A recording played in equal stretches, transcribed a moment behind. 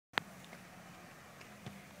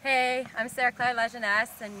Hey, I'm Sara-Clare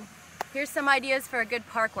Lajeunesse, and here's some ideas for a good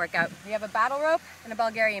park workout. We have a battle rope and a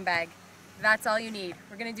Bulgarian bag. That's all you need.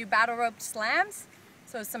 We're going to do battle rope slams,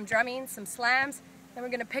 so some drumming, some slams. Then we're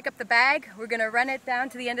going to pick up the bag. We're going to run it down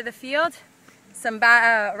to the end of the field. Some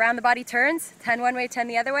around the body turns, 10 one way, 10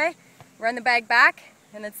 the other way. Run the bag back,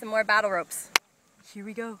 and then some more battle ropes. Here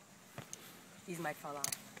we go. These might fall off.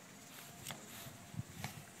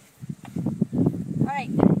 All right.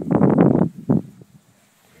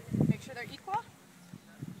 Make sure they're equal.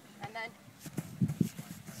 And then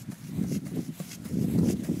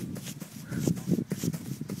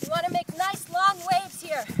you want to make nice long waves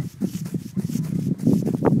here.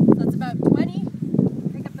 So it's about 20.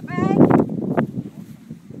 Pick up the bag.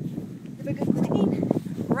 Give a good clean.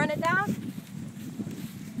 Run it down.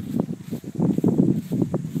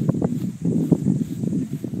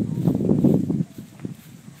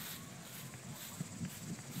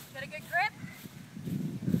 Get a good grip.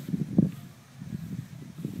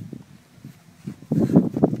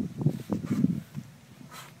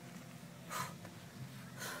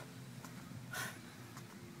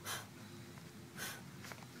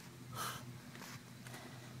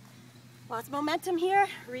 Lots of momentum here,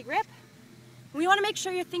 re-grip. We want to make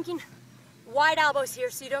sure you're thinking wide elbows here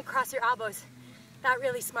so you don't cross your elbows. That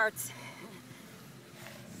really smarts.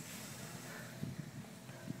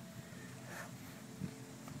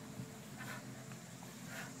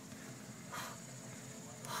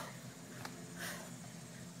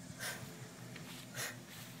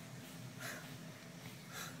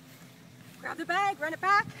 Grab the bag, run it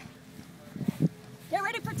back. Get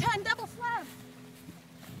ready for 10 double slams.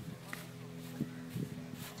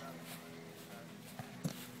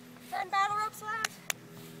 10 battle rope slams.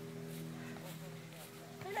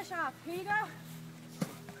 Finish off. Here you go.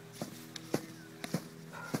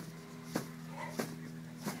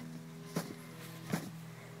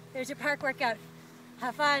 There's your park workout.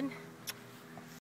 Have fun.